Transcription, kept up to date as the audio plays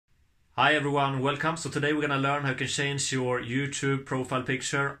Hi everyone, welcome. So today we're gonna learn how you can change your YouTube profile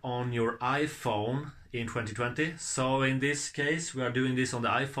picture on your iPhone in 2020. So in this case we are doing this on the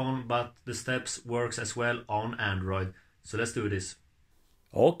iPhone, but the steps works as well on Android. So let's do this.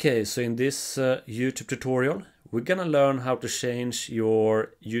 Okay, so in this YouTube tutorial we're gonna learn how to change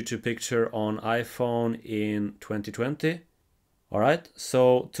your YouTube picture on iPhone in 2020. Alright,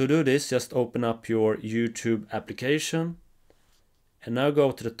 so to do this just open up your YouTube application. And now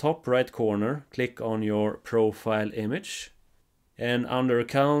go to the top right corner, click on your profile image. And under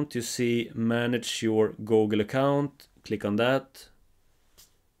account you see manage your Google account, click on that.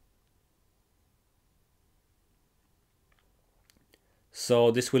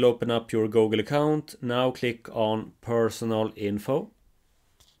 So this will open up your Google account. Now click on personal info.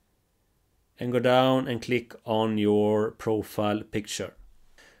 And go down and click on your profile picture.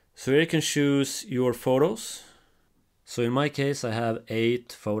 So here you can choose your photos. So in my case I have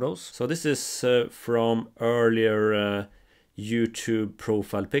 8 photos. So this is from earlier YouTube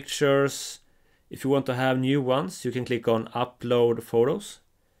profile pictures. If you want to have new ones, you can click on upload photos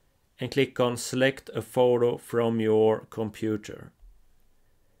and click on select a photo from your computer.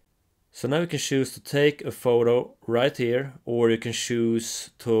 So now you can choose to take a photo right here, or you can choose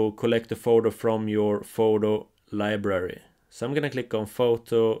to collect a photo from your photo library. So I'm gonna click on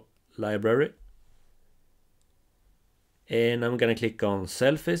photo library. And I'm gonna click on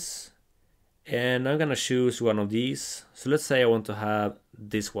selfies and I'm gonna choose one of these. So let's say I want to have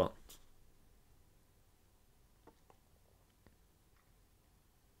this one.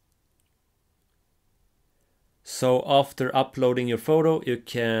 So after uploading your photo you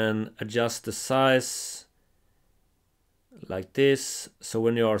can adjust the size like this. So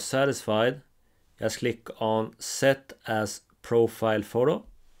when you are satisfied, just click on set as profile photo.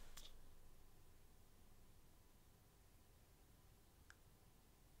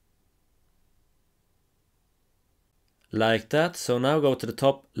 Like that. So now go to the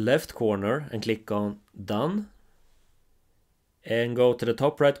top left corner and click on done. And go to the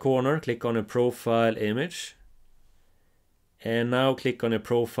top right corner, click on a profile image. And now click on a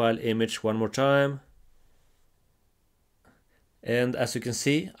profile image one more time. And as you can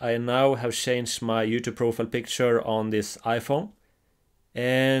see, I now have changed my YouTube profile picture on this iPhone.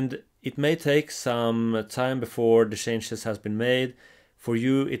 And it may take some time before the changes has been made. For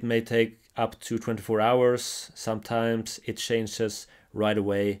you, it may take up to 24 hours. Sometimes it changes right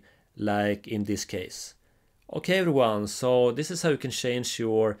away, like in this case. Okay everyone, so this is how you can change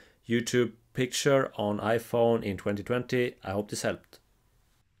your YouTube picture on iPhone in 2020. I hope this helped.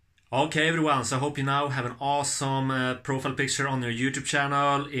 Okay everyone, so I hope you now have an awesome profile picture on your YouTube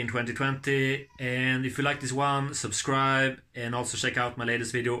channel in 2020. And if you like this one, subscribe and also check out my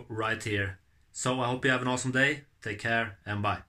latest video right here. So I hope you have an awesome day. Take care and bye.